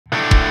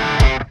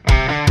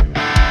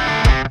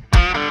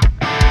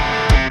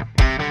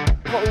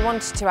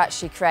wanted to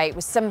actually create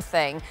was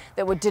something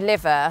that would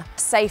deliver.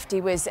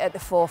 Safety was at the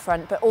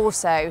forefront, but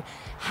also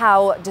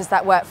how does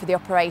that work for the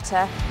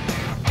operator?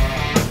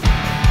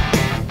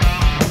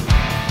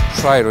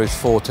 The trailer is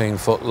 14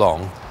 foot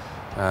long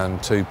and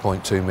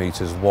 2.2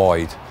 metres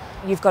wide.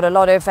 You've got a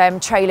lot of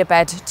trailer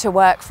bed to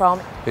work from.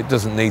 It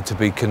doesn't need to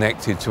be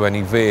connected to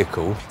any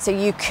vehicle. So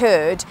you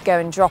could go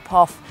and drop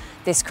off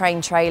this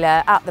crane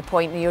trailer at the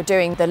point that you're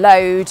doing the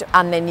load,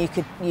 and then you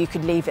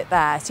could leave it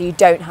there, so you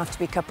don't have to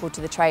be coupled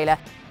to the trailer.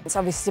 So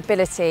obviously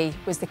stability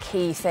was the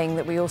key thing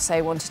that we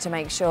also wanted to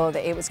make sure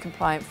that it was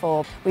compliant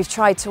for. We've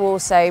tried to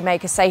also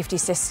make a safety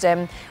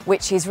system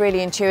which is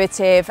really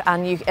intuitive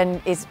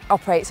and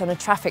operates on a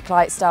traffic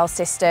light style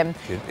system.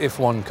 If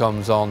one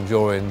comes on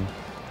during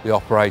the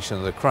operation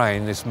of the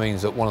crane, this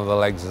means that one of the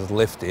legs is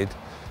lifted.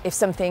 If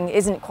something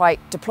isn't quite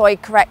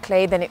deployed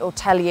correctly, then it will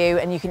tell you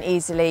and you can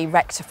easily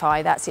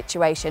rectify that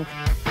situation.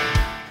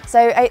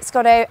 So it's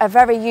got a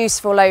very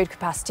useful load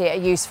capacity at a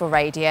useful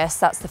radius,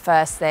 that's the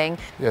first thing.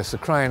 Yes, the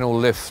crane will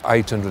lift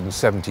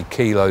 870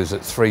 kilos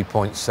at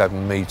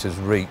 3.7 metres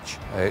reach.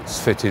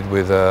 It's fitted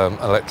with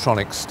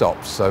electronic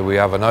stops, so we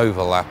have an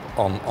overlap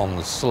on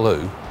the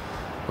slew,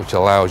 which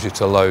allows you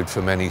to load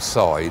from any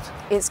side.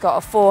 It's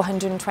got a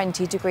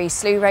 420-degree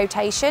slew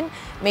rotation,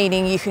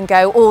 meaning you can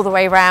go all the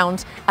way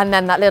around and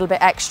then that little bit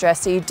extra,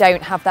 so you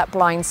don't have that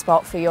blind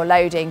spot for your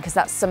loading, because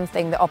that's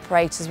something that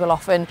operators will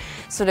often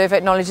sort of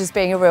acknowledge as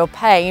being a real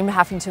pain,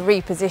 having to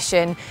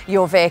reposition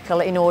your vehicle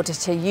in order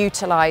to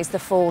utilise the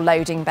full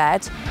loading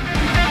bed.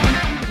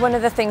 One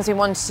of the things we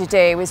wanted to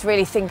do was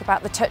really think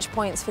about the touch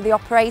points for the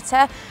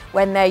operator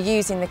when they're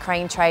using the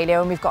crane trailer,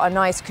 and we've got a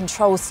nice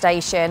control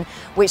station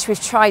which we've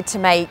tried to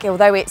make,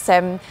 although it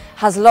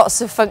has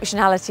lots of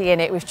functionality in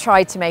it, we've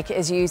tried to make it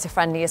as user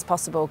friendly as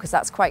possible, because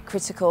that's quite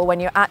critical when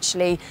you're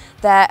actually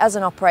there as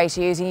an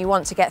operator using. You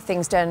want to get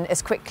things done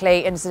as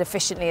quickly and as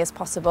efficiently as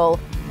possible.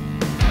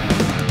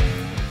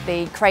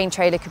 The crane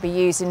trailer could be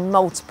used in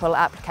multiple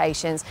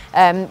applications.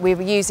 We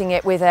were using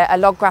it with a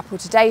log grapple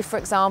today, for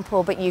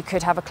example, but you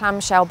could have a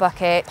clamshell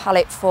bucket,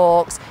 pallet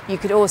forks, you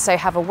could also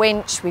have a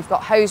winch, we've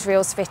got hose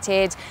reels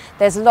fitted.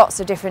 There's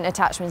lots of different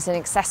attachments and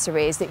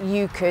accessories that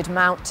you could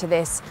mount to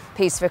this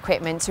piece of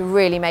equipment to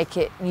really make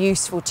it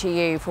useful to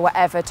you for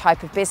whatever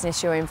type of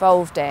business you're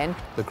involved in.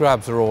 The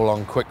grabs are all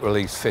on quick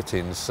release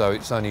fittings, so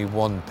it's only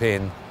one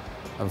pin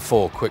and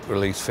 4 quick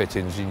release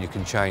fittings, and you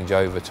can change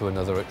over to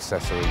another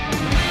accessory.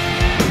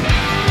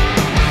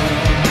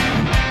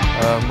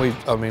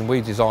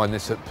 We designed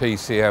this at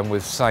PCM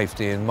with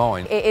safety in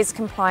mind. It is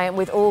compliant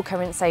with all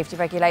current safety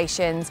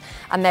regulations,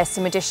 and there's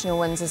some additional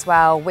ones as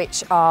well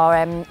which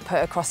are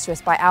put across to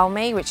us by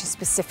ALMI, which is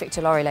specific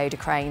to lorry loader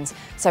cranes.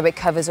 So it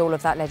covers all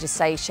of that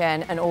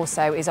legislation and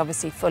also is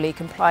obviously fully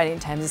compliant in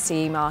terms of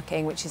CE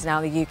marking, which is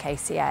now the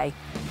UKCA.